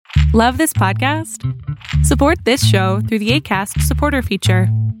Love this podcast? Support this show through the Acast supporter feature.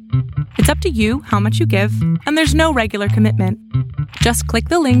 It's up to you how much you give, and there's no regular commitment. Just click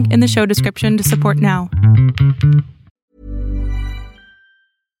the link in the show description to support now.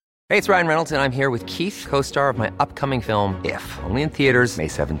 Hey, it's Ryan Reynolds, and I'm here with Keith, co-star of my upcoming film, If, only in theaters May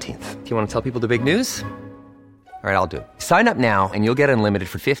 17th. Do you want to tell people the big news? All right, I'll do it. Sign up now and you'll get unlimited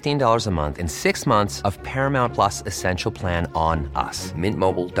for $15 a month and 6 months of Paramount Plus Essential Plan on us.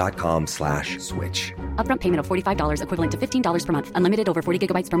 MintMobile.com/switch. Upfront payment of $45 equivalent to $15 per month. Unlimited over 40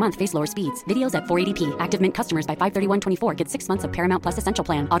 gigabytes per month. Face lower speeds. Videos at 480p. Active Mint customers by 531.24 get 6 months of Paramount Plus Essential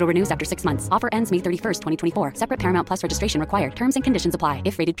Plan. Auto renews after 6 months. Offer ends May 31st, 2024. Separate Paramount Plus registration required. Terms and conditions apply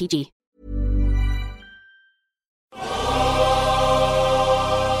if rated PG.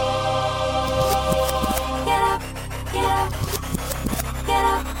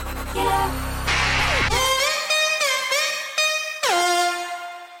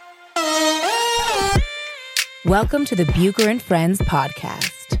 Welcome to the Bucher and Friends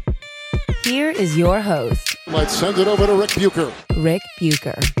podcast. Here is your host. Let's send it over to Rick Bucher. Rick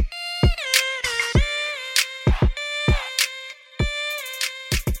Bucher.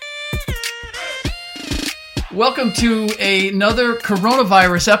 Welcome to another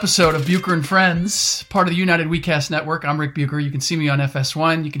coronavirus episode of Bucher and Friends, part of the United WeCast Network. I'm Rick Bucher. You can see me on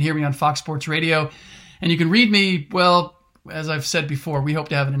FS1. You can hear me on Fox Sports Radio. And you can read me, well, as I've said before, we hope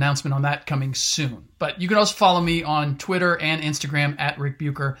to have an announcement on that coming soon. But you can also follow me on Twitter and Instagram at Rick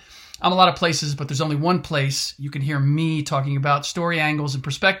Bucher. I'm a lot of places, but there's only one place you can hear me talking about story angles and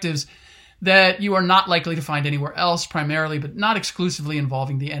perspectives that you are not likely to find anywhere else, primarily, but not exclusively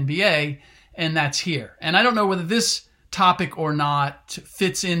involving the NBA, and that's here. And I don't know whether this topic or not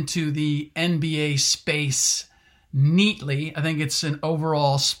fits into the NBA space neatly. I think it's an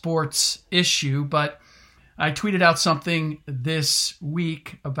overall sports issue, but I tweeted out something this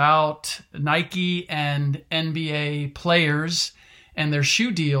week about Nike and NBA players and their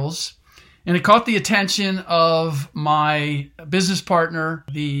shoe deals, and it caught the attention of my business partner,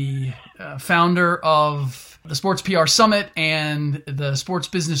 the founder of the Sports PR Summit and the Sports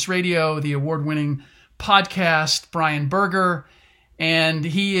Business Radio, the award-winning podcast, Brian Berger, and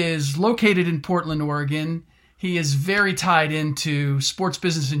he is located in Portland, Oregon. He is very tied into sports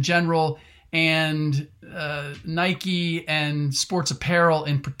business in general, and Nike and sports apparel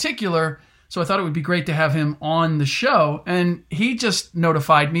in particular. So I thought it would be great to have him on the show. And he just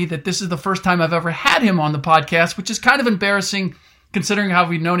notified me that this is the first time I've ever had him on the podcast, which is kind of embarrassing considering how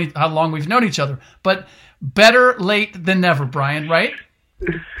long we've known each other. But better late than never, Brian, right?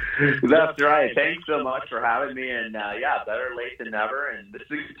 That's right. Thanks so much for having me. And better late than never. And this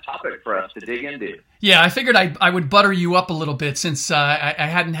is a good topic for us to dig into. Yeah, I figured I would butter you up a little bit since I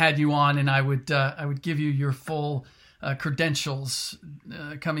hadn't had you on, and I would give you your full credentials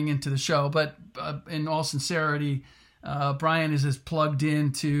coming into the show. But in all sincerity, Brian is as plugged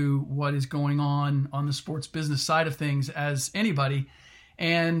into what is going on the sports business side of things as anybody.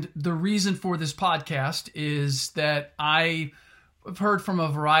 And the reason for this podcast is that I've heard from a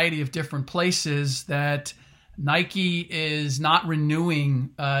variety of different places that Nike is not renewing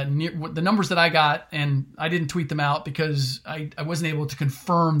the numbers that I got, and I didn't tweet them out because I wasn't able to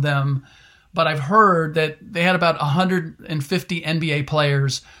confirm them, but I've heard that they had about 150 NBA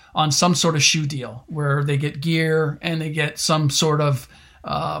players on some sort of shoe deal where they get gear and they get some sort of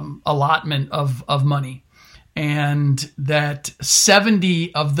allotment of money, and that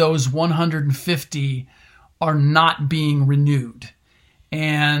 70 of those 150 are not being renewed.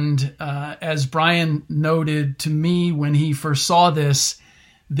 And as Brian noted to me when he first saw this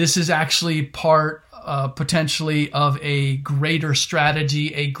is actually part potentially of a greater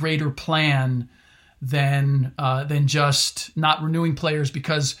strategy, a greater plan than just not renewing players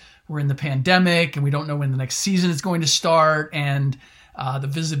because we're in the pandemic and we don't know when the next season is going to start, and the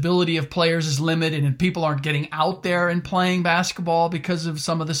visibility of players is limited and people aren't getting out there and playing basketball because of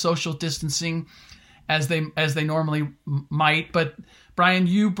some of the social distancing as they normally might. But Brian,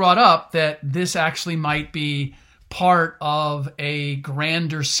 you brought up that this actually might be part of a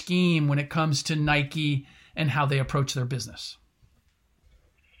grander scheme when it comes to Nike and how they approach their business.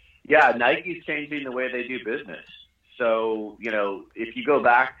 Yeah, Nike's changing the way they do business. So, if you go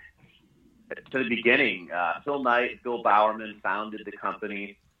back to the beginning, Phil Knight, Bill Bowerman founded the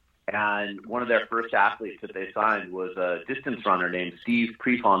company, and one of their first athletes that they signed was a distance runner named Steve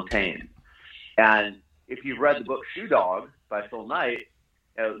Prefontaine. And if you've read the book Shoe Dog by Phil Knight,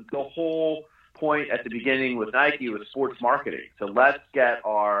 the whole point at the beginning with Nike was sports marketing. So let's get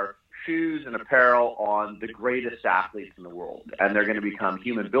our shoes and apparel on the greatest athletes in the world. And they're going to become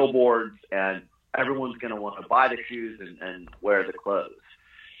human billboards, and everyone's going to want to buy the shoes and wear the clothes.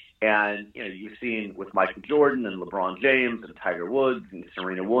 And, you've seen with Michael Jordan and LeBron James and Tiger Woods and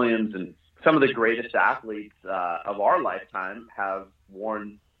Serena Williams, and some of the greatest athletes of our lifetime have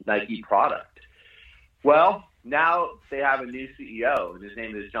worn Nike product. Well, now they have a new CEO, and his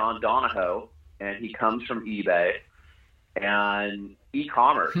name is John Donahoe, and he comes from eBay. And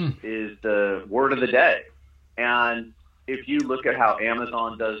e-commerce is the word of the day. And if you look at how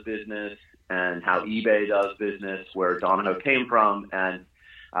Amazon does business and how eBay does business, where Donahoe came from, and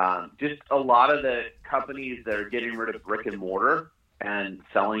just a lot of the companies that are getting rid of brick and mortar and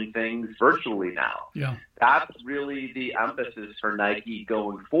selling things virtually now. Yeah. That's really the emphasis for Nike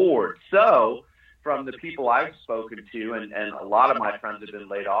going forward. So from the people I've spoken to, and a lot of my friends have been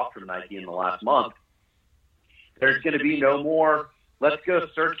laid off from Nike in the last month, there's going to be no more, let's go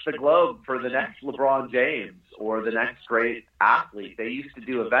search the globe for the next LeBron James or the next great athlete. They used to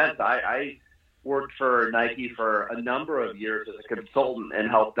do events. I worked for Nike for a number of years as a consultant and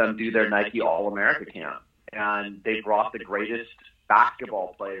helped them do their Nike All-America camp. And they brought the greatest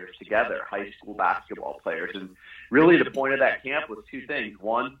basketball players together, high school basketball players. And really the point of that camp was two things.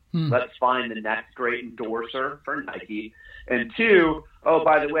 One, let's find the next great endorser for Nike. And two, oh,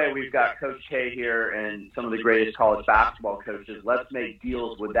 by the way, we've got Coach K here and some of the greatest college basketball coaches. Let's make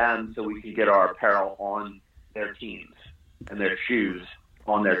deals with them so we can get our apparel on their teams and their shoes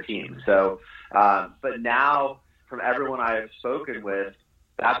on their teams. So, but now from everyone I have spoken with,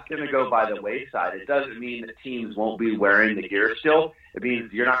 that's going to go by the wayside. It doesn't mean that teams won't be wearing the gear still. It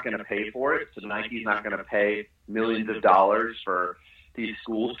means you're not going to pay for it. So Nike's not going to pay millions of dollars for these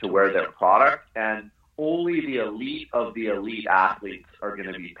schools to wear their product. And only the elite of the elite athletes are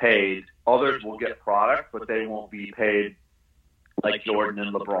going to be paid. Others will get product, but they won't be paid like Jordan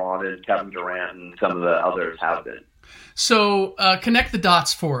and LeBron and Kevin Durant and some of the others have been. So connect the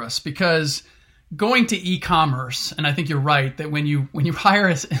dots for us, because going to e-commerce, and I think you're right, that when you hire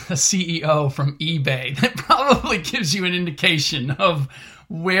a CEO from eBay, that probably gives you an indication of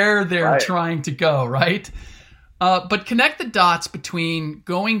where they're trying to go, right? But connect the dots between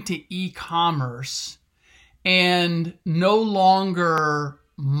going to e-commerce and no longer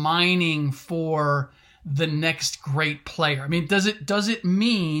mining for the next great player. I mean, does it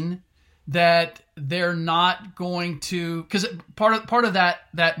mean that they're not going to, because part of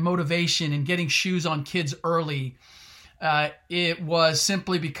that motivation in getting shoes on kids early, it was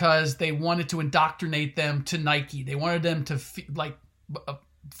simply because they wanted to indoctrinate them to Nike. They wanted them to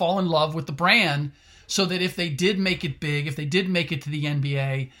fall in love with the brand, so that if they did make it big, if they did make it to the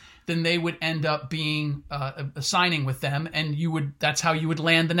NBA, then they would end up being signing with them, and that's how you would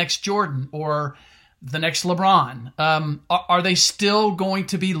land the next Jordan or the next LeBron. Are they still going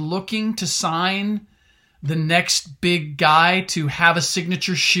to be looking to sign the next big guy to have a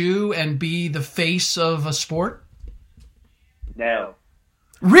signature shoe and be the face of a sport? No.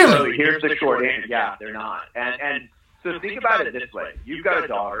 Really? So here's the short answer. Yeah, they're not. And so think about it this way. You've got a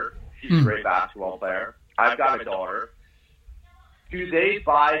daughter. She's a great basketball player. I've got a daughter. Do they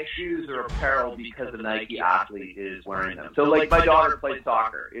buy shoes or apparel because a Nike athlete is wearing them? So like my daughter plays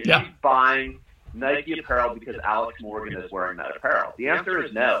soccer. Is she buying Nike apparel because Alex Morgan is wearing that apparel? The answer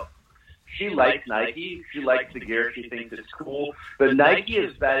is no. She likes Nike. She likes the gear. She thinks it's cool. But Nike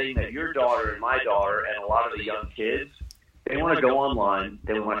is betting that your daughter and my daughter and a lot of the young kids, they want to go online.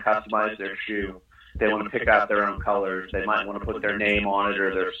 They want to customize their shoe. They want to pick out their own colors. They might want to put their name on it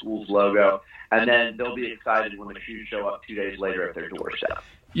or their school's logo. And then they'll be excited when the shoes show up 2 days later at their doorstep.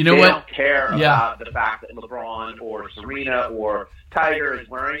 You know they what? don't care about the fact that LeBron or Serena or Tiger is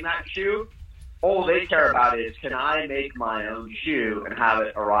wearing that shoe. All they care about is, can I make my own shoe and have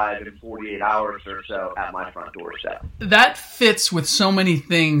it arrive in 48 hours or so at my front doorstep? That fits with so many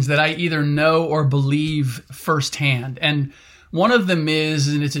things that I either know or believe firsthand. And one of them is,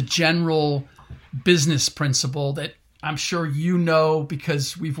 and it's a general business principle that I'm sure you know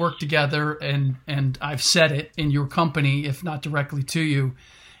because we've worked together and I've said it in your company, if not directly to you,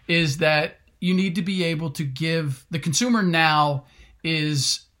 is that you need to be able to give the consumer now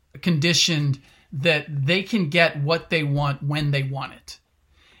is conditioned that they can get what they want when they want it.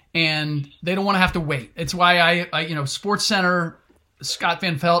 And they don't want to have to wait. It's why I SportsCenter, Scott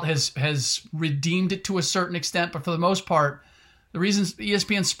Van Pelt has redeemed it to a certain extent, but for the most part, the reason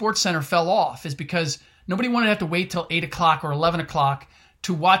ESPN SportsCenter fell off is because nobody wanted to have to wait till 8 o'clock or 11 o'clock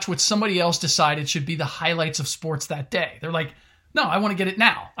to watch what somebody else decided should be the highlights of sports that day. They're like, no, I want to get it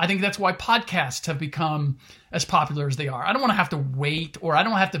now. I think that's why podcasts have become as popular as they are. I don't want to have to wait, or I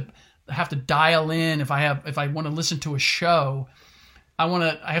don't have to dial in if I want to listen to a show.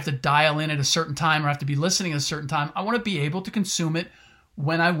 I have to dial in at a certain time, or I have to be listening at a certain time. I want to be able to consume it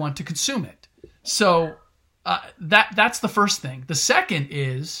when I want to consume it. So that's the first thing. The second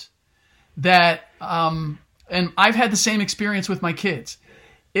is that, and I've had the same experience with my kids.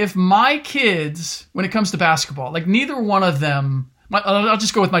 If my kids, when it comes to basketball, like neither one of them, I'll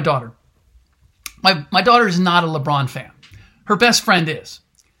just go with my daughter. My daughter is not a LeBron fan. Her best friend is.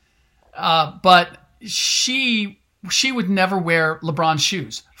 But she would never wear LeBron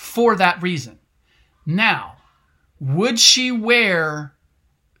shoes for that reason. Now, would she wear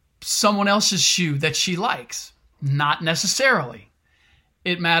someone else's shoe that she likes? Not necessarily.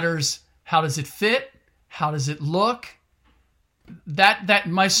 It matters, how does it fit? How does it look? That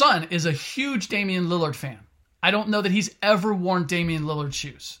my son is a huge Damian Lillard fan. I don't know that he's ever worn Damian Lillard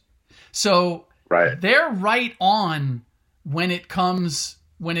shoes. So they're right on when it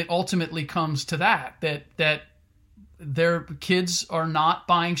ultimately comes to that their kids are not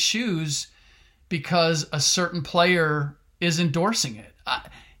buying shoes because a certain player is endorsing it.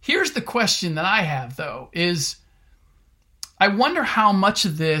 Here's the question that I have, though, is I wonder how much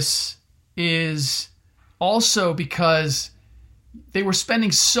of this is also because they were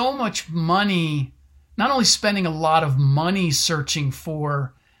spending so much money, not only spending a lot of money searching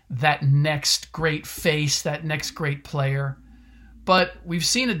for that next great face, that next great player, but we've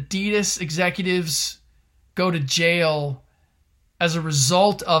seen Adidas executives go to jail as a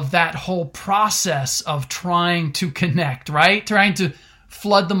result of that whole process of trying to connect, right? Trying to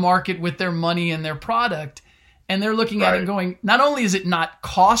flood the market with their money and their product. And they're looking at it and going, not only is it not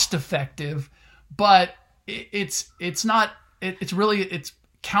cost effective, but it's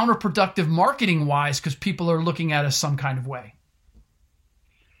counterproductive marketing wise because people are looking at us some kind of way.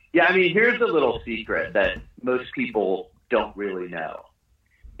 Yeah, I mean, here's a little secret that most people don't really know.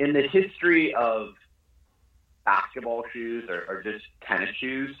 In the history of basketball shoes or just tennis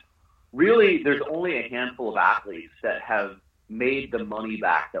shoes, really there's only a handful of athletes that have made the money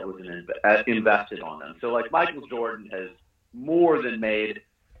back that was invested on them. So like Michael Jordan has more than made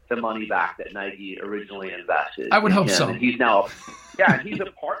the money back that Nike originally invested. I would hope so. And he's now, he's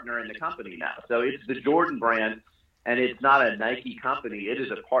a partner in the company now. So it's the Jordan brand, and it's not a Nike company. It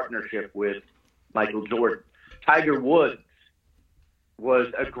is a partnership with Michael Jordan. Tiger Woods was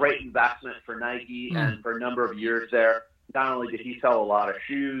a great investment for Nike, and for a number of years there, not only did he sell a lot of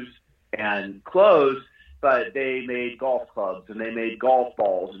shoes and clothes, but they made golf clubs and they made golf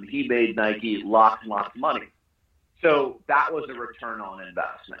balls, and he made Nike lots and lots of money. So that was a return on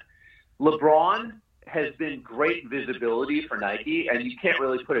investment. LeBron has been great visibility for Nike, and you can't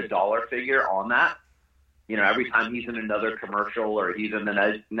really put a dollar figure on that. You know, every time he's in another commercial or he's in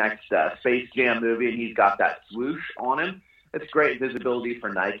the next Space Jam movie and he's got that swoosh on him, it's great visibility for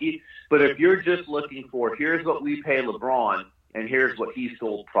Nike. But if you're just looking for, here's what we pay LeBron and here's what he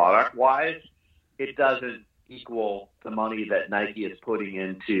sold product-wise, it doesn't equal the money that Nike is putting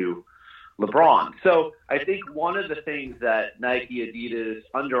into LeBron. So I think one of the things that Nike, Adidas,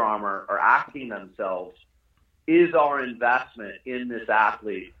 Under Armour are asking themselves, is our investment in this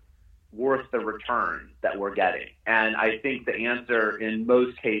athlete worth the return that we're getting? And I think the answer in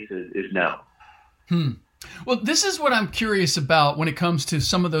most cases is no. Well, this is what I'm curious about when it comes to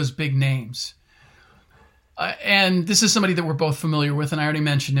some of those big names. And this is somebody that we're both familiar with, and I already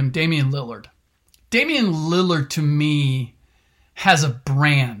mentioned him, Damian Lillard. Damian Lillard, to me, has a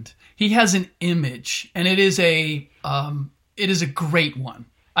brand. He has an image, and it is a great one.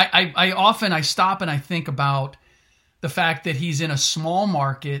 I often stop and I think about the fact that he's in a small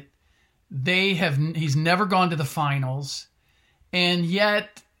market. He's never gone to the finals, and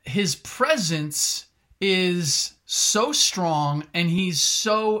yet his presence is so strong and he's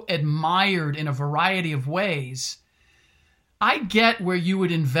so admired in a variety of ways. I get where you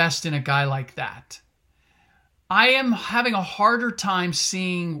would invest in a guy like that. I am having a harder time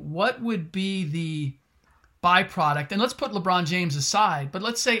seeing what would be the byproduct. And let's put LeBron James aside, but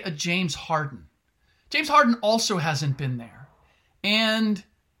let's say a James Harden. James Harden also hasn't been there. And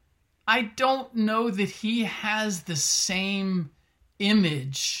I don't know that he has the same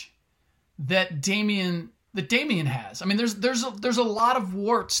image that Damian has. I mean, there's a lot of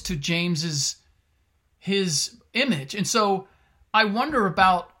warts to his image. And so I wonder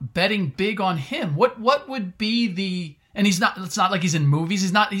about betting big on him. What would be and it's not like he's in movies.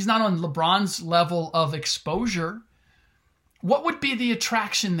 He's not on LeBron's level of exposure. What would be the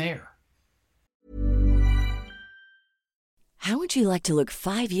attraction there? How would you like to look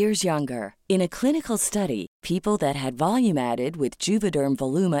 5 years younger? In a clinical study, people that had volume added with Juvederm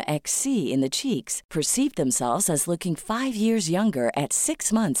Voluma XC in the cheeks perceived themselves as looking 5 years younger at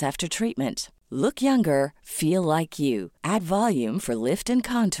 6 months after treatment. Look younger, feel like you. Add volume for lift and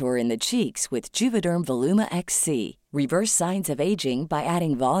contour in the cheeks with Juvederm Voluma XC. Reverse signs of aging by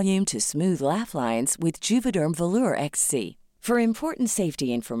adding volume to smooth laugh lines with Juvederm Volure XC. For important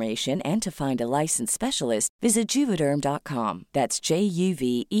safety information and to find a licensed specialist, visit Juvederm.com. That's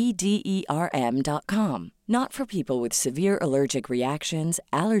JUVEDERM.com. Not for people with severe allergic reactions,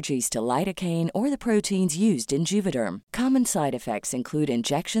 allergies to lidocaine, or the proteins used in Juvederm. Common side effects include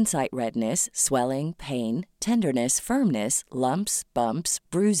injection site redness, swelling, pain, tenderness, firmness, lumps, bumps,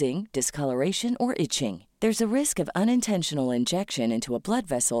 bruising, discoloration, or itching. There's a risk of unintentional injection into a blood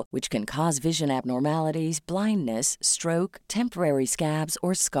vessel, which can cause vision abnormalities, blindness, stroke, temporary scabs,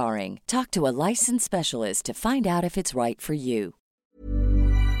 or scarring. Talk to a licensed specialist to find out if it's right for you.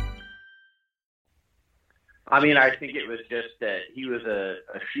 I mean, I think it was just that he was a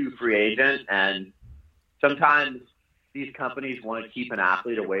shoe free agent, and sometimes these companies want to keep an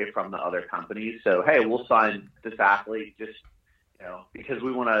athlete away from the other companies. So, hey, we'll sign this athlete just, because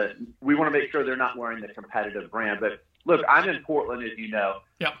we want to make sure they're not wearing the competitive brand. But look, I'm in Portland, as you know.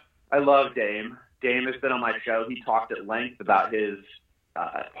 Yep. I love Dame. Dame has been on my show. He talked at length about his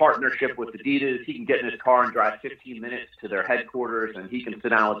partnership with Adidas. He can get in his car and drive 15 minutes to their headquarters, and he can sit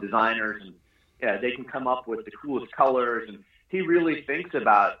down with designers, and they can come up with the coolest colors. And he really thinks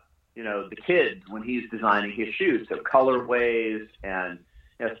about, the kids when he's designing his shoes. So colorways and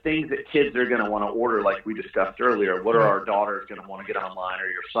things that kids are going to want to order, like we discussed earlier. What are our daughters going to want to get online, or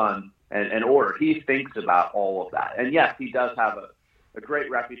your son, and order? He thinks about all of that. And yes, he does have a great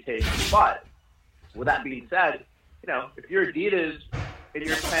reputation. But with that being said, if you're Adidas and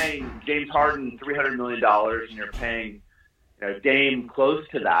you're paying James Harden $300 million and you're paying Dame close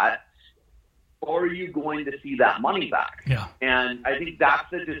to that, or are you going to see that money back? Yeah. And I think that's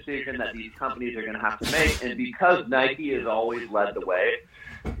the decision that these companies are going to have to make. And because Nike has always led the way,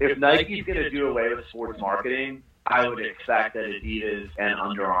 if Nike's going to do away with sports marketing, I would expect that Adidas and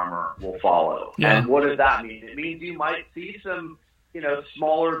Under Armour will follow. Yeah. And what does that mean? It means you might see some,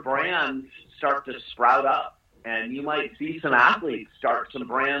 smaller brands start to sprout up. And you might see some athletes start some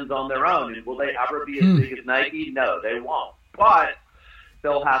brands on their own. And will they ever be as big as Nike? No, they won't. But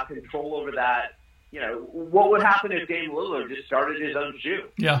they'll have control over that. What would happen if Dame Lillard just started his own shoe?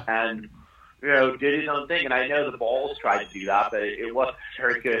 Yeah. And, did his own thing. And I know the Bulls tried to do that, but it wasn't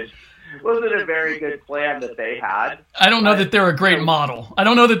very good. It wasn't a very good plan that they had. I don't know that they're a great model. I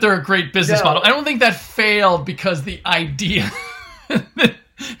don't know that they're a great business model. I don't think that failed because the idea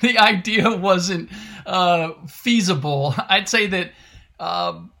wasn't feasible. I'd say that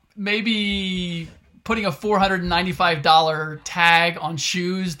maybe putting a $495 tag on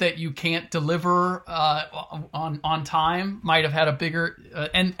shoes that you can't deliver on time might have had a bigger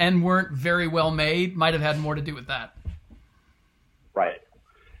and weren't very well made, might have had more to do with that. Right.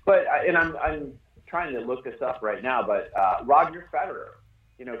 But I'm trying to look this up right now, but Roger Federer,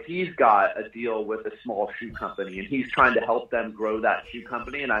 he's got a deal with a small shoe company, and he's trying to help them grow that shoe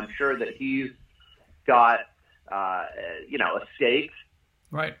company, and I'm sure that he's got a stake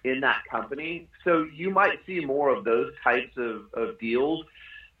right in that company. So you might see more of those types of deals.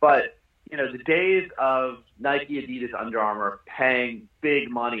 But, the days of Nike, Adidas, Under Armour paying big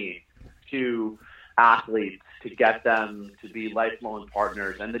money to athletes to get them to be lifelong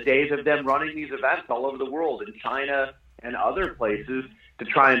partners, and the days of them running these events all over the world, in China and other places, to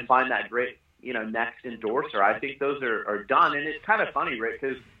try and find that great, next endorser, I think those are done. And it's kind of funny, Rick,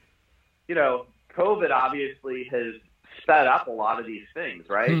 because, COVID obviously has sped up a lot of these things,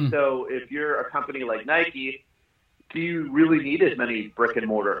 right? So if you're a company like Nike, do you really need as many brick and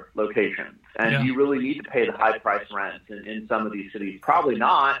mortar locations? And do you really need to pay the high price rents in some of these cities? Probably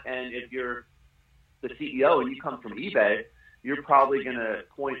not. And if you're the CEO and you come from eBay, you're probably going to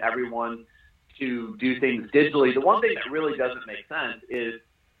point everyone to do things digitally. The one thing that really doesn't make sense is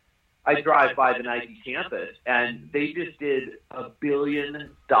I drive by the Nike campus, and they just did $1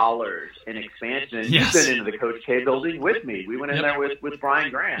 billion in expansion. And you've been into the Coach K building with me. We went in there with Brian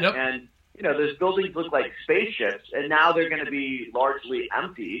Grant. And, those buildings look like spaceships, and now they're going to be largely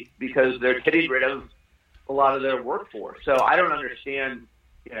empty because they're getting rid of a lot of their workforce. So I don't understand,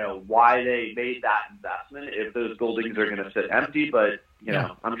 why they made that investment if those buildings are going to sit empty. But,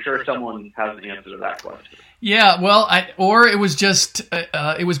 I'm sure someone has an answer to that question. Yeah, well, or it was just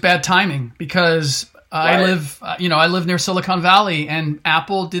it was bad timing because I live near Silicon Valley, and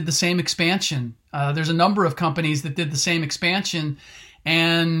Apple did the same expansion. There's a number of companies that did the same expansion,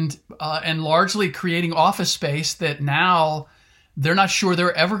 and largely creating office space that now they're not sure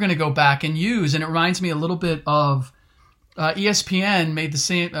they're ever going to go back and use. And it reminds me a little bit of ESPN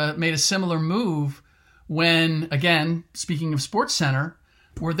made a similar move when, again, speaking of SportsCenter,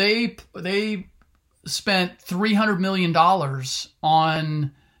 where they spent $300 million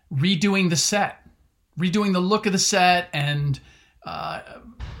on redoing the set, redoing the look of the set, and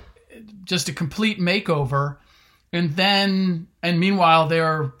just a complete makeover. And meanwhile,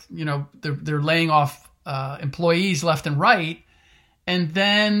 they're laying off employees left and right. And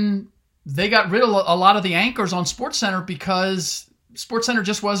then they got rid of a lot of the anchors on SportsCenter because SportsCenter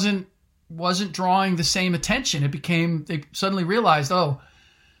just wasn't drawing the same attention. They suddenly realized,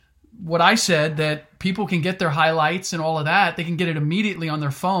 what I said, that people can get their highlights and all of that, they can get it immediately on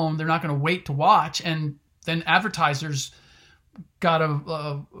their phone. They're not going to wait to watch. And then advertisers got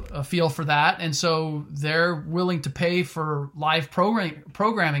a feel for that. And so they're willing to pay for live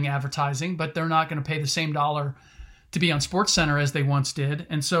programming advertising, but they're not going to pay the same dollar to be on SportsCenter as they once did.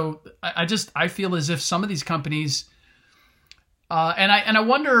 And so I feel as if some of these companies, and I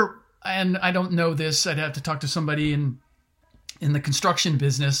wonder, and I don't know this, I'd have to talk to somebody in the construction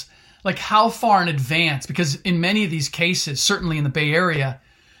business, like how far in advance, because in many of these cases, certainly in the Bay Area,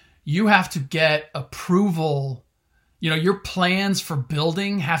 you have to get approval. Your plans for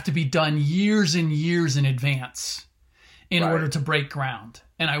building have to be done years and years in advance in order to break ground.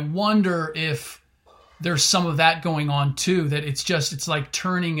 And I wonder if there's some of that going on too, that it's like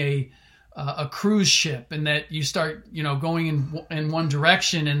turning a cruise ship, and that you start, going in one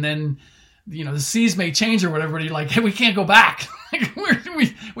direction, and then, the seas may change or whatever. And you're like, hey, we can't go back.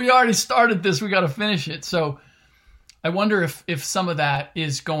 we already started this. We got to finish it. So I wonder if some of that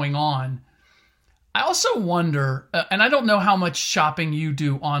is going on. I also wonder, and I don't know how much shopping you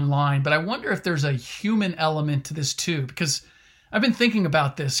do online, but I wonder if there's a human element to this too, because I've been thinking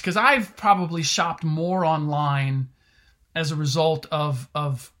about this, because I've probably shopped more online as a result of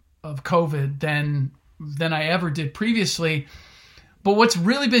COVID than I ever did previously. But what's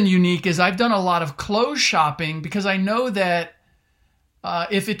really been unique is I've done a lot of clothes shopping, because I know that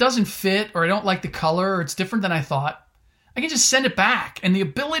if it doesn't fit, or I don't like the color, or it's different than I thought, I can just send it back. And the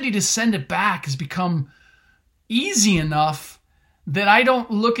ability to send it back has become easy enough that I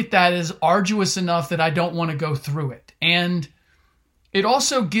don't look at that as arduous enough that I don't want to go through it. And it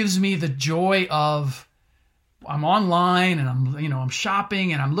also gives me the joy of, I'm online and I'm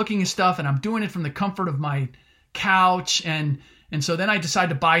shopping and I'm looking at stuff and I'm doing it from the comfort of my couch. And so then I decide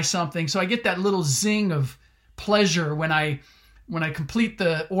to buy something. So I get that little zing of pleasure when I complete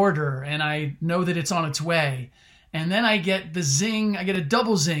the order and I know that it's on its way. And then I get the zing, I get a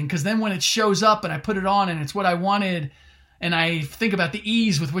double zing, because then when it shows up and I put it on and it's what I wanted, and I think about the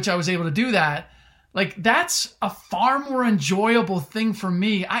ease with which I was able to do that, like that's a far more enjoyable thing for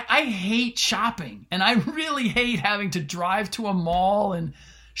me. I hate shopping, and I really hate having to drive to a mall and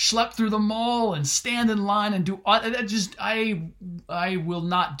schlep through the mall and stand in line and do that. Just I will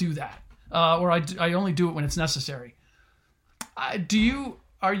not do that, or I only do it when it's necessary.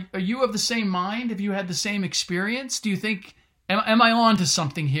 Are you of the same mind? Have you had the same experience? Do you think, am I on to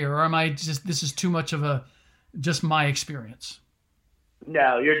something here, or am I just, this is too much of just my experience?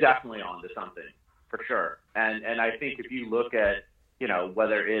 No, you're definitely on to something, for sure. And I think if you look at,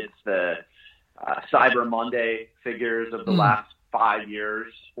 whether it's the Cyber Monday figures of the last 5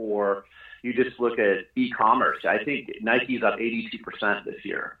 years, or you just look at e-commerce, I think Nike's up 82% this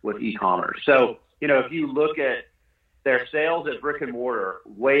year with e-commerce. So, if you look at their sales at brick and mortar,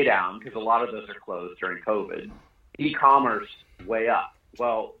 way down, because a lot of those are closed during COVID. E-commerce, way up.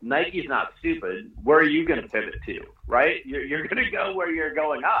 Well, Nike's not stupid. Where are you going to pivot to, right? You're going to go where you're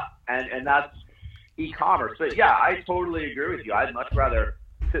going up, and that's e-commerce. But yeah, I totally agree with you. I'd much rather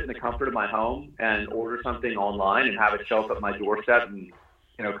sit in the comfort of my home and order something online and have it show up at my doorstep in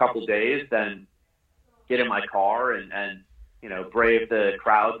a couple days than get in my car and brave the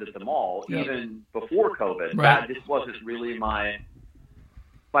crowds at the mall, even before COVID. Right. That just wasn't really my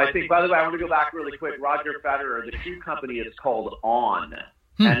thing. By the way, I want to go back really quick. Roger Federer, the shoe company is called On,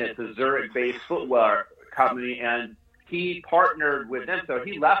 and it's a Zurich-based footwear company, and he partnered with them. So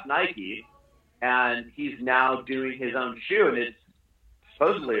he left Nike, and he's now doing his own shoe, and it's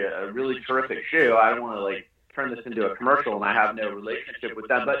supposedly a really terrific shoe. I don't want to turn this into a commercial, and I have no relationship with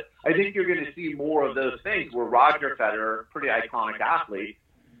them, but I think you're going to see more of those things where Roger Federer, pretty iconic athlete,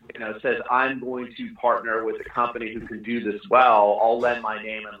 says, I'm going to partner with a company who can do this well. I'll lend my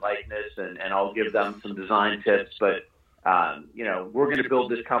name and likeness, and I'll give them some design tips, but we're going to build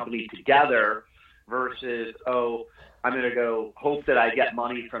this company together versus, I'm going to go hope that I get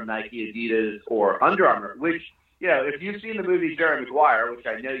money from Nike, Adidas, or Under Armour, which, if you've seen the movie Jerry Maguire, which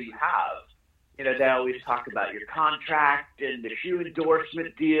I know you have, they always talk about your contract and the shoe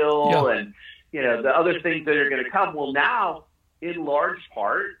endorsement deal and, the other things that are going to come. Well, now, in large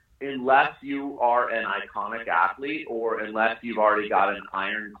part, unless you are an iconic athlete or unless you've already got an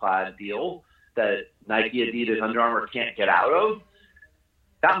ironclad deal, that Nike, Adidas, Under Armour can't get out of,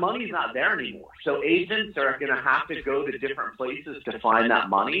 that money's not there anymore. So agents are going to have to go to different places to find that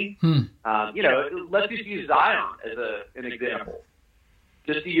money. Let's just use Zion as an example.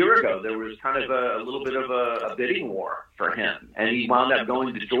 Just a year ago, there was kind of a little bit of a bidding war for him, and he wound up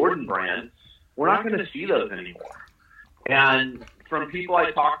going to Jordan Brand. We're not going to see those anymore. And from people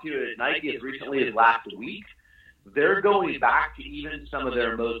I talked to at Nike as recently as last week, they're going back to even some of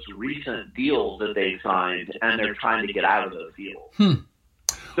their most recent deals that they signed, and they're trying to get out of those deals.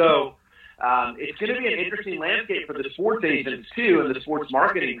 So it's going to be an interesting landscape for the sports agents, too, and the sports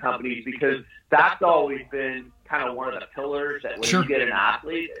marketing companies, because that's always been kind of one of the pillars that when you get an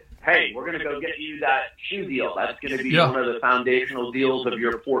athlete, hey, we're going to go get you that shoe deal. That's going to be one of the foundational deals of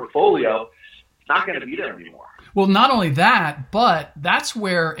your portfolio. It's not going to be there anymore. Well, not only that, but that's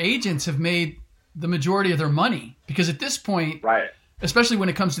where agents have made the majority of their money, because at this point, especially when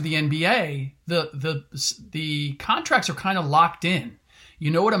it comes to the NBA, the contracts are kind of locked in. You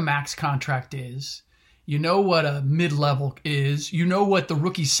know what a max contract is. You know what a mid-level is. You know what the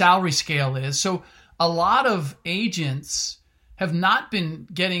rookie salary scale is. So a lot of agents have not been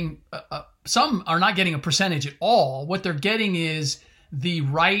getting, some are not getting a percentage at all. What they're getting is the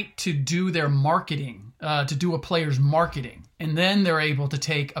right to do their marketing, to do a player's marketing. And then they're able to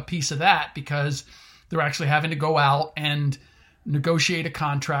take a piece of that because they're actually having to go out and negotiate a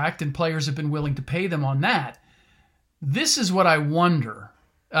contract, and players have been willing to pay them on that. This is what I wonder.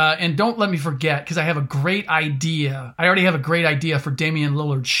 And don't let me forget, because I have a great idea. I already have a great idea for Damian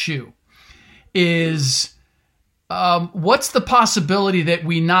Lillard's shoe. Is what's the possibility that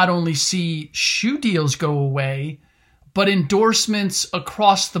we not only see shoe deals go away, but endorsements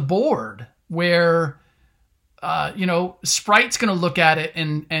across the board where, Sprite's going to look at it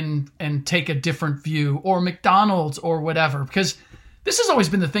and take a different view, or McDonald's or whatever, because this has always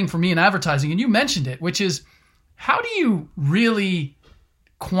been the thing for me in advertising. And you mentioned it, which is, how do you really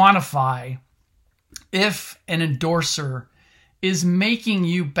quantify if an endorser is making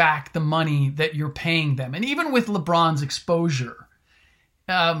you back the money that you're paying them? And even with LeBron's exposure,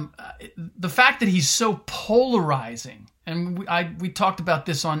 the fact that he's so polarizing, and we talked about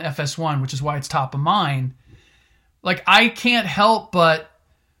this on FS1, which is why it's top of mind. Like, I can't help but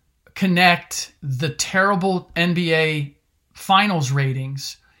connect the terrible NBA finals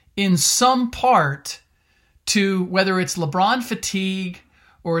ratings in some part to whether it's LeBron fatigue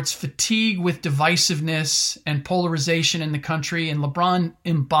or it's fatigue with divisiveness and polarization in the country, and LeBron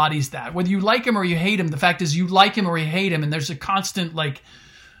embodies that. Whether you like him or you hate him, the fact is you like him or you hate him, and there's a constant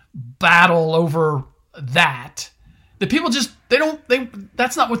battle over that. The people just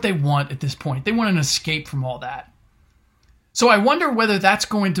that's not what they want at this point. They want an escape from all that. So I wonder whether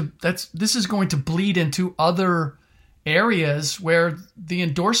this is going to bleed into other areas where the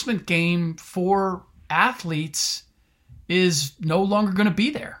endorsement game for athletes is no longer going to be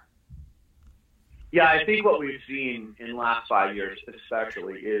there. Yeah, I think what we've seen in the last 5 years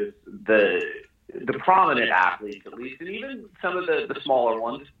especially is the prominent athletes, at least, and even some of the smaller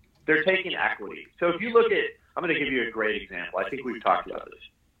ones, they're taking equity. So if you look at, I'm going to give you a great example. I think we've talked about this.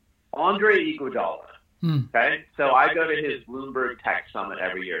 Andre Iguodala. Okay, so I go to his Bloomberg Tech Summit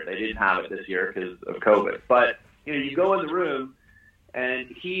every year. They didn't have it this year because of COVID. But you go in the room, and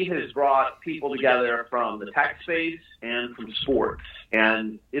he has brought people together from the tech space and from sports.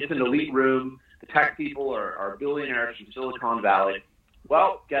 And it's an elite room. The tech people are billionaires from Silicon Valley.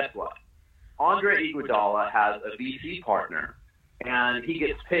 Well, guess what? Andre Iguodala has a VC partner, and he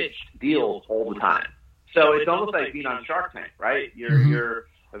gets pitched deals all the time. So it's almost like being on Shark Tank, right? You're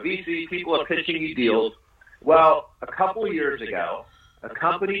a VC, people are pitching you deals. Well, a couple of years ago, a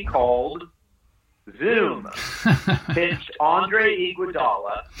company called Zoom pitched Andre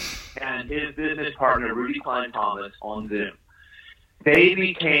Iguodala and his business partner, Rudy Klein-Thomas, on Zoom. They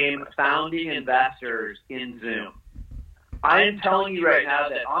became founding investors in Zoom. I am telling you right now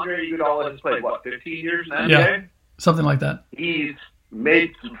that Andre Iguodala has played, 15 years now? Yeah, something like that. He's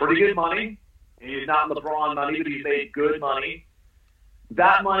made some pretty good money. He's not LeBron money, but he's made good money.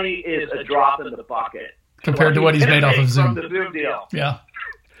 That money is a drop in the bucket compared to what he's made off of Zoom. From the Zoom deal. Yeah.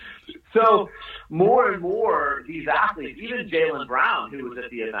 So more and more, these athletes, even Jaylen Brown, who was at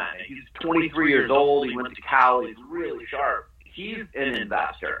the event, he's 23 years old. He went to Cal. He's really sharp. He's an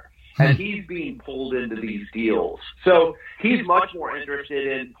investor, and he's being pulled into these deals. So he's much more interested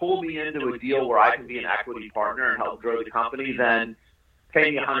in pull me into a deal where I can be an equity partner and help grow the company than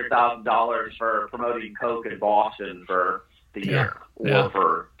pay me $100,000 for promoting Coke in Boston for the year or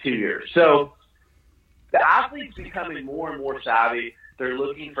for 2 years. So the athletes becoming more and more savvy. They're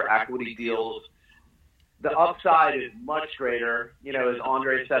looking for equity deals. the upside is much greater. As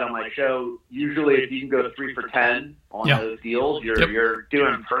Andre said on my show, usually if you can go 3 for 10 on those deals, you're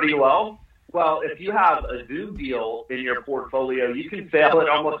doing pretty well. Well, if you have a Zoom deal in your portfolio, you can fail at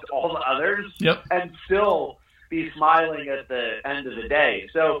almost all the others and still be smiling at the end of the day.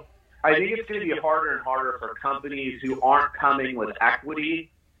 So I think it's going to be harder and harder for companies who aren't coming with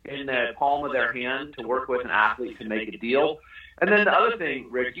equity in the palm of their hand to work with an athlete to make a deal. And then the other thing,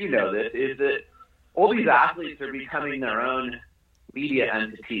 Rick, you know this, is that all these athletes are becoming their own media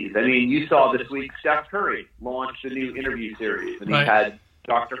entities. I mean, you saw this week Steph Curry launched a new interview series, and he had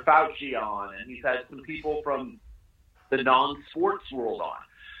Dr. Fauci on, and he's had some people from the non-sports world on.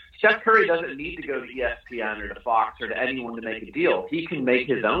 Steph Curry doesn't need to go to ESPN or to Fox or to anyone to make a deal. He can make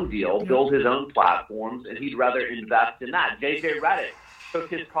his own deal, build his own platforms, and he'd rather invest in that. JJ Redick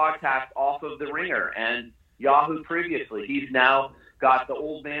took his podcast off of The Ringer and Yahoo previously. He's now got the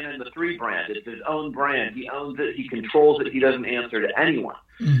Old Man and the Three brand. It's his own brand. He owns it. He controls it. He doesn't answer to anyone.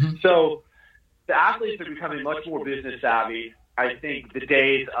 So the athletes are becoming much more business savvy. I think the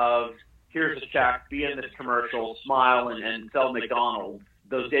days of here's a check, be in this commercial, smile, and sell McDonald's,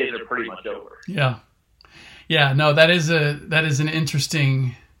 those days are pretty much over. Yeah, no, that is an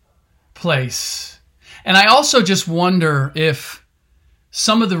interesting place. And I also just wonder if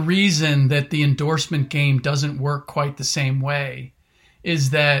some of the reason that the endorsement game doesn't work quite the same way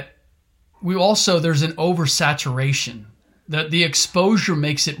is that there's an oversaturation. The exposure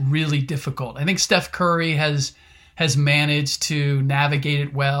makes it really difficult. I think Steph Curry has managed to navigate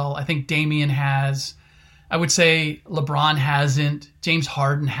it well. I think Damian has. I would say LeBron hasn't. James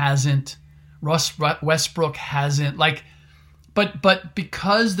Harden hasn't. Russ Westbrook hasn't. But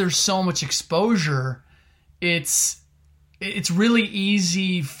because there's so much exposure, it's really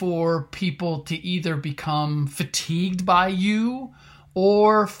easy for people to either become fatigued by you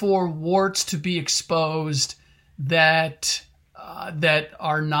or for warts to be exposed that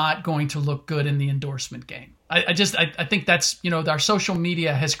are not going to look good in the endorsement game. I think that's, our social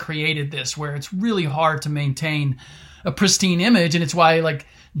media has created this where it's really hard to maintain a pristine image. And it's why like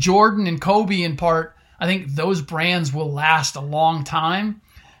Jordan and Kobe in part, I think those brands will last a long time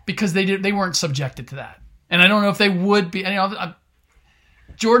because they weren't subjected to that. And I don't know if they would be.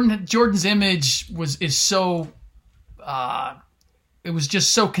 Jordan's image is so it was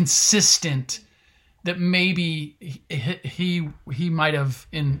just so consistent that maybe he might have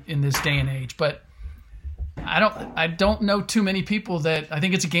in this day and age, but I don't know too many people that I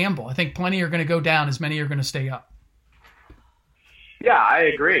think it's a gamble. I think plenty are going to go down, as many are going to stay up. Yeah, I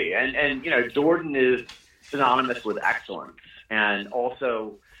agree. And Jordan is synonymous with excellence, and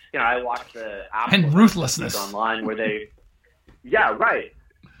also I watched the Apple and ruthlessness online where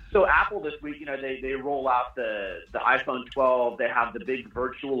So Apple this week, they roll out the iPhone 12. They have the big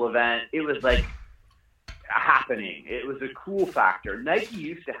virtual event. It was like happening. It was a cool factor. Nike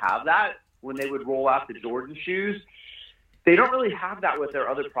used to have that when they would roll out the Jordan shoes. They don't really have that with their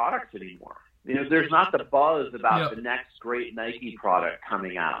other products anymore. There's not the buzz about the next great Nike product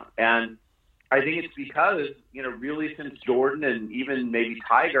coming out. And I think it's because, really since Jordan and even maybe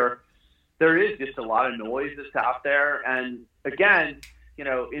Tiger, there is just a lot of noise that's out there. And again,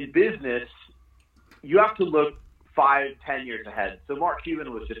 in business, you have to look 5-10 years ahead. So Mark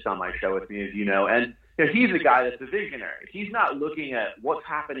Cuban was just on my show with me, as you know, and he's a guy that's a visionary. He's not looking at what's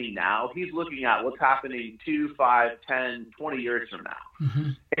happening now. He's looking at what's happening 2, 5, 10, 20 years from now. Mm-hmm.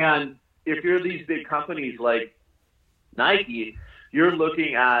 And if you're these big companies like Nike, you're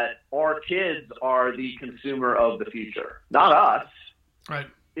looking at our kids are the consumer of the future, not us. Right.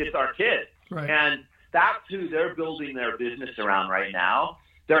 It's our kids. Right. And that's who they're building their business around right now.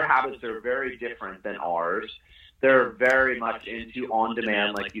 Their habits are very different than ours. They're very much into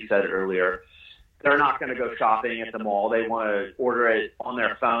on-demand, like you said earlier. They're not going to go shopping at the mall. They want to order it on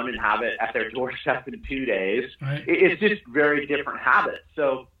their phone and have it at their doorstep in 2 days. Right. It's just very different habits.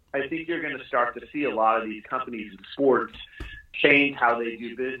 So I think you're going to start to see a lot of these companies in sports change how they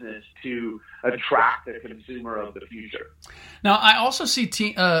do business to attract the consumer of the future. Now, I also see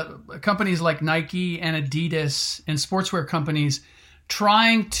companies like Nike and Adidas and sportswear companies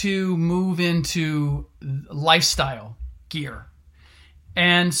trying to move into lifestyle gear.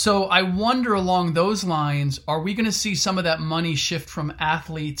 And so I wonder along those lines, are we going to see some of that money shift from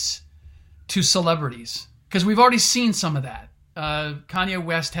athletes to celebrities? Because we've already seen some of that. Kanye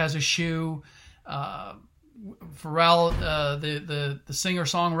West has a shoe. Pharrell, the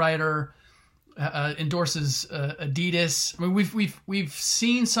singer-songwriter, endorses Adidas. I mean, we've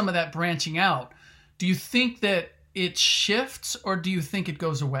seen some of that branching out. Do you think that it shifts, or do you think it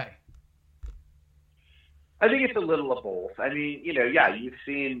goes away? I think it's a little of both. I mean, you've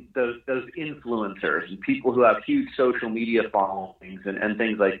seen those influencers and people who have huge social media followings and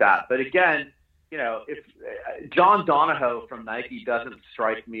things like that. But again, if John Donahoe from Nike doesn't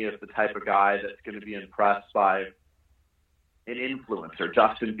strike me as the type of guy that's going to be impressed by an influencer,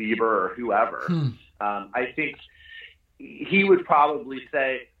 Justin Bieber or whoever. I think he would probably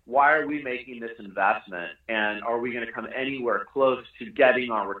say, why are we making this investment? And are we going to come anywhere close to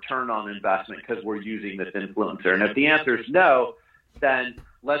getting our return on investment because we're using this influencer? And if the answer is no, then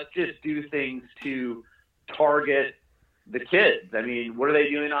let's just do things to target the kids. I mean, what are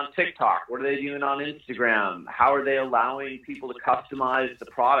they doing on TikTok? What are they doing on Instagram? How are they allowing people to customize the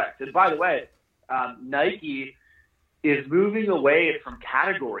product? And by the way, Nike is moving away from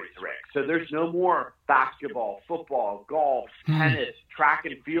categories, Rick. So there's no more basketball, football, golf, tennis, track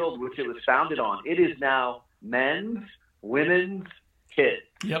and field, which it was founded on. It is now men's, women's, kids.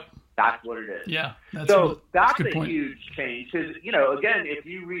 Yep. That's what it is. Yeah. That's a huge change. Because, again, if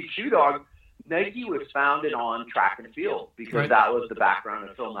you read Shoe Dog, Nike was founded on track and field because that was the background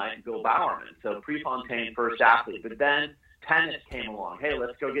of Phil Knight and Bill Bowerman. So Prefontaine, first athlete. But then tennis came along. Hey,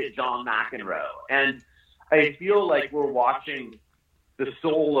 let's go get John McEnroe. And I feel like we're watching the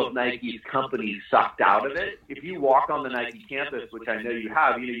soul of Nike's company sucked out of it. If you walk on the Nike campus, which I know you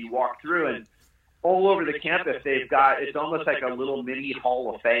have, you walk through and all over the campus they've got, it's almost like a little mini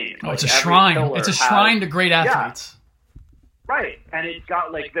Hall of Fame. Oh, it's a shrine. It's a shrine to great athletes. Yeah, right. And it's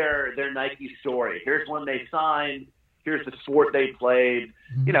got like their Nike story. Here's when they signed. Here's the sport they played.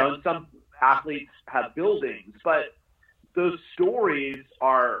 And some athletes have buildings, but those stories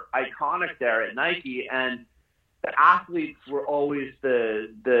are iconic there at Nike, and the athletes were always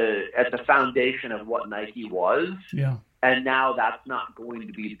at the foundation of what Nike was. Yeah. And now that's not going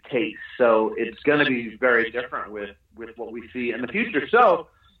to be the case. So it's going to be very different with what we see in the future. So,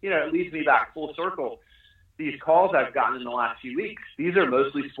 it leads me back full circle. These calls I've gotten in the last few weeks, these are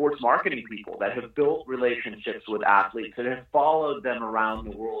mostly sports marketing people that have built relationships with athletes and have followed them around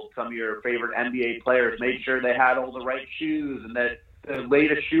the world. Some of your favorite NBA players made sure they had all the right shoes and that the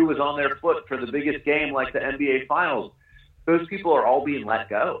latest shoe was on their foot for the biggest game like the NBA Finals. Those people are all being let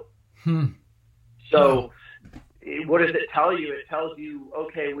go. So what does it tell you? It tells you,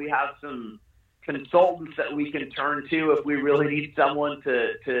 okay, we have some consultants that we can turn to if we really need someone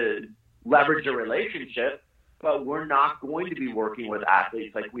to leverage a relationship, but we're not going to be working with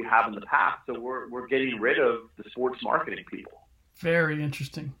athletes like we have in the past. So we're getting rid of the sports marketing people. Very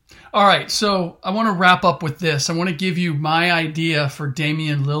interesting. All right, so I want to wrap up with this. I want to give you my idea for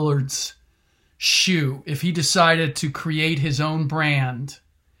Damian Lillard's shoe. If he decided to create his own brand,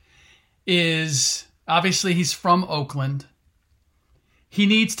 is obviously he's from Oakland. He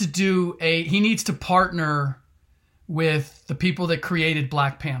needs to partner with the people that created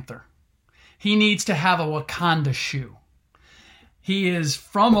Black Panther. He needs to have a Wakanda shoe. He is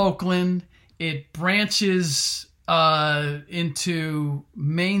from Oakland. It branches into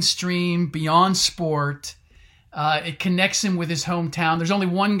mainstream, beyond sport. It connects him with his hometown. There's only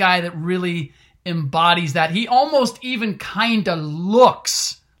one guy that really embodies that. He almost even kind of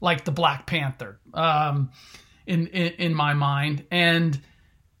looks like the Black Panther in my mind. And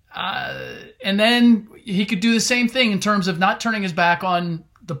then he could do the same thing in terms of not turning his back on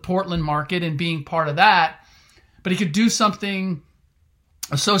the Portland market and being part of that, but he could do something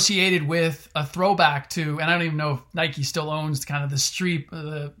associated with a throwback to, and I don't even know if Nike still owns kind of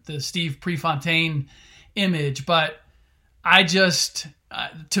the Steve Prefontaine image, but I just,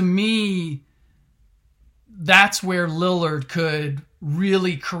 to me, that's where Lillard could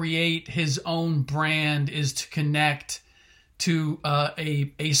really create his own brand, is to connect to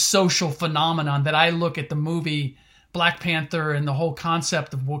a social phenomenon that I look at the movie Black Panther and the whole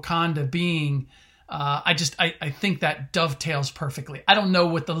concept of Wakanda being, I think that dovetails perfectly. I don't know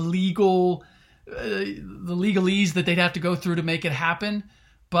what the legalese that they'd have to go through to make it happen,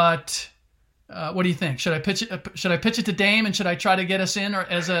 but what do you think? Should I pitch it to Dame, and should I try to get us in or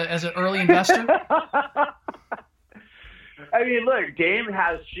as an early investor? I mean, look, Dame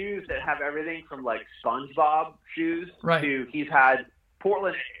has shoes that have everything from like SpongeBob shoes to, he's had,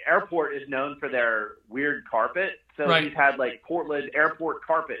 Portland Airport is known for their weird carpet. So he's had like Portland Airport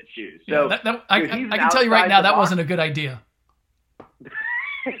carpet shoes. So I can tell you right now, that wasn't a good idea.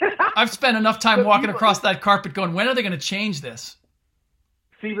 I've spent enough time walking across that carpet going, when are they going to change this?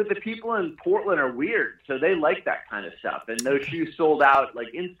 See, but the people in Portland are weird, so they like that kind of stuff. And those shoes sold out like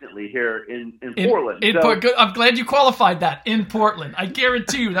instantly here in Portland. Good. I'm glad you qualified that, in Portland. I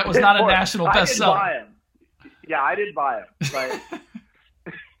guarantee you that was not a national bestseller. I didn't buy them. Yeah, I didn't buy them. But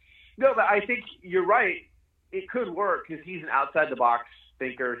no, but I think you're right. It could work because he's an outside the box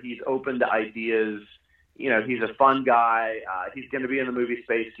thinker. He's open to ideas. he's a fun guy. He's going to be in the movie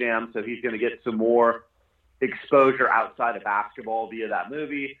Space Jam, so he's going to get some more exposure outside of basketball via that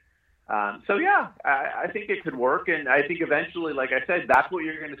movie. So yeah, I think it could work. And I think eventually, like I said, that's what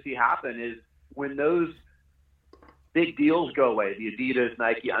you're going to see happen is when those big deals go away, the Adidas,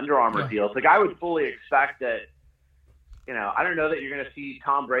 Nike, Under Armour deals. Like I would fully expect that, I don't know that you're going to see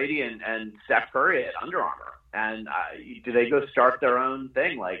Tom Brady and Steph Curry at Under Armour. And do they go start their own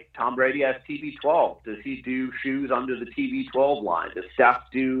thing? Like Tom Brady has TB12. Does he do shoes under the TB12 line? Does Steph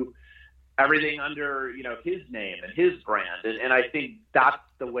do everything under, his name and his brand? And I think that's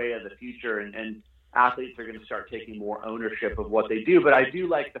the way of the future. And athletes are going to start taking more ownership of what they do. But I do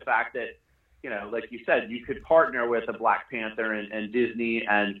like the fact that, like you said, you could partner with a Black Panther and Disney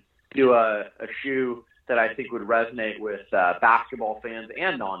and do a shoe that I think would resonate with basketball fans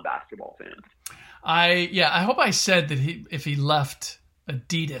and non-basketball fans. I hope I said that if he left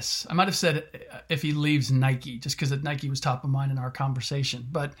Adidas, I might have said if he leaves Nike, just because Nike was top of mind in our conversation.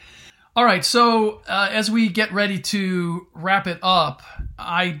 But all right, so as we get ready to wrap it up,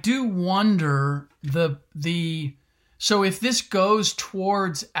 I do wonder so if this goes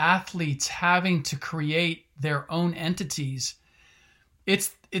towards athletes having to create their own entities,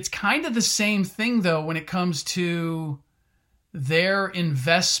 it's kind of the same thing though when it comes to their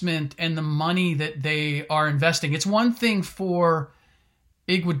investment and the money that they are investing. It's one thing for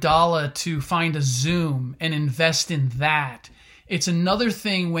Iguodala to find a Zoom and invest in that. It's another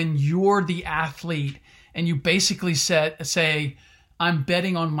thing when you're the athlete and you basically say, I'm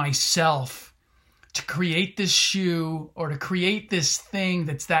betting on myself to create this shoe or to create this thing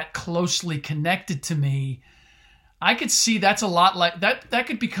that's that closely connected to me. I could see that's a lot like that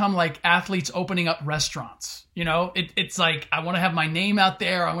could become like athletes opening up restaurants. It's like, I want to have my name out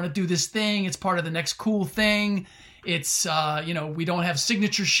there. I want to do this thing. It's part of the next cool thing. It's, we don't have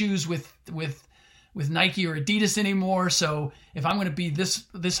signature shoes with Nike or Adidas anymore. So if I'm going to be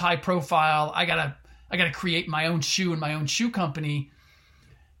this high profile, I gotta create my own shoe and my own shoe company.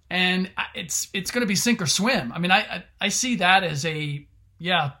 And it's going to be sink or swim. I mean, I see that as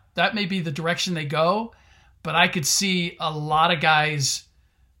that may be the direction they go. But I could see a lot of guys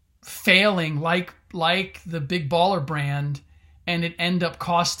failing like the Big Baller brand, and it end up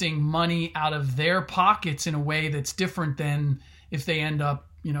costing money out of their pockets in a way that's different than if they end up,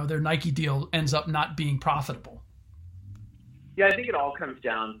 their Nike deal ends up not being profitable. Yeah, I think it all comes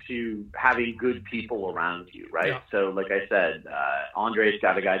down to having good people around you, right? Yeah. So like I said, Andre's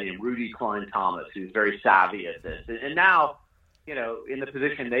got a guy named Rudy Klein-Thomas who's very savvy at this. And now, in the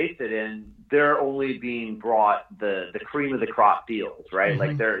position they sit in, they're only being brought the cream of the crop deals, right? Mm-hmm.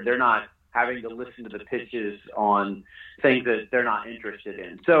 Like they're not having to listen to the pitches on things that they're not interested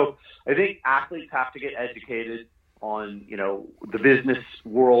in. So I think athletes have to get educated on, the business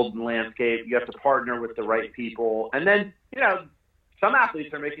world and landscape. You have to partner with the right people. And then, some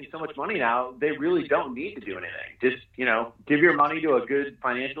athletes are making so much money now, they really don't need to do anything. Just, give your money to a good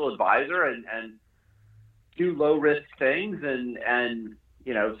financial advisor and do low risk things and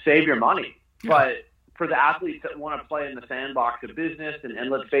save your money. Yeah. But for the athletes that want to play in the sandbox of business, and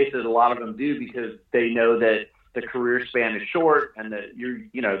let's face it, a lot of them do because they know that the career span is short and that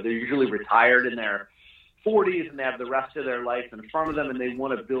they're usually retired in their 40s and they have the rest of their life in front of them and they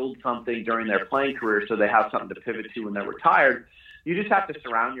want to build something during their playing career so they have something to pivot to when they're retired. You just have to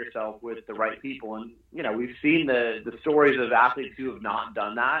surround yourself with the right people. And, we've seen the stories of athletes who have not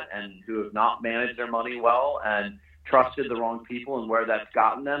done that and who have not managed their money well and trusted the wrong people and where that's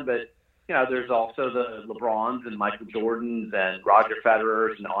gotten them. But, there's also the LeBrons and Michael Jordans and Roger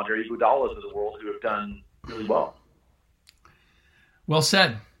Federers and Andre Iguodalas of the world who have done really well. Well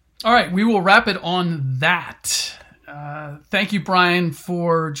said. All right, we will wrap it on that. Thank you, Brian,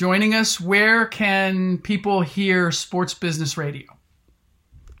 for joining us. Where can people hear Sports Business Radio?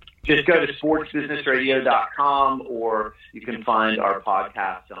 Just go to sportsbusinessradio.com, or you can find our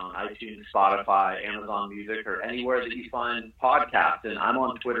podcast on iTunes, Spotify, Amazon Music, or anywhere that you find podcasts. And I'm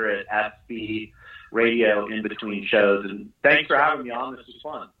on Twitter at SB Radio in between shows. And thanks for having me on. This was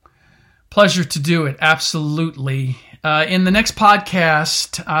fun. Pleasure to do it. Absolutely. In the next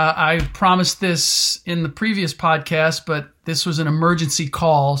podcast, I promised this in the previous podcast, but this was an emergency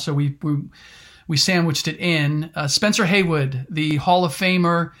call, so we sandwiched it in. Spencer Haywood, the Hall of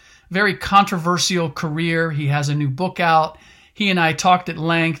Famer, very controversial career. He has a new book out. He and I talked at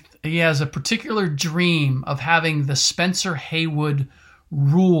length. He has a particular dream of having the Spencer Haywood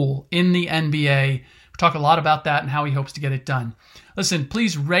rule in the NBA. We talk a lot about that and how he hopes to get it done. Listen,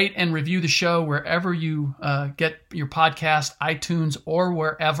 please rate and review the show wherever you get your podcast, iTunes, or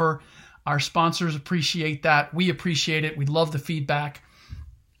wherever. Our sponsors appreciate that. We appreciate it. We love the feedback.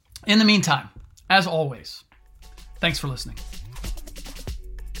 In the meantime, as always, thanks for listening.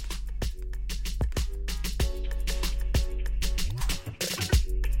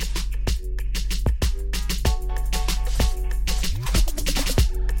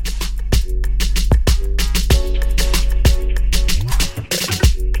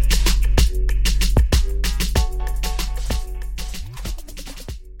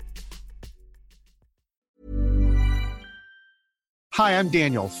 Hi, I'm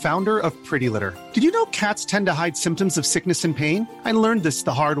Daniel, founder of Pretty Litter. Did you know cats tend to hide symptoms of sickness and pain? I learned this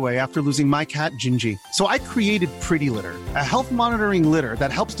the hard way after losing my cat, Gingy. So I created Pretty Litter, a health monitoring litter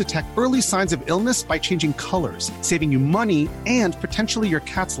that helps detect early signs of illness by changing colors, saving you money and potentially your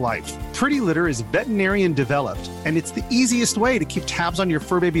cat's life. Pretty Litter is veterinarian developed, and it's the easiest way to keep tabs on your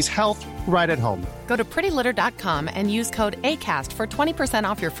fur baby's health right at home. Go to prettylitter.com and use code ACAST for 20%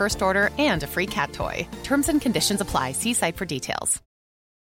 off your first order and a free cat toy. Terms and conditions apply. See site for details.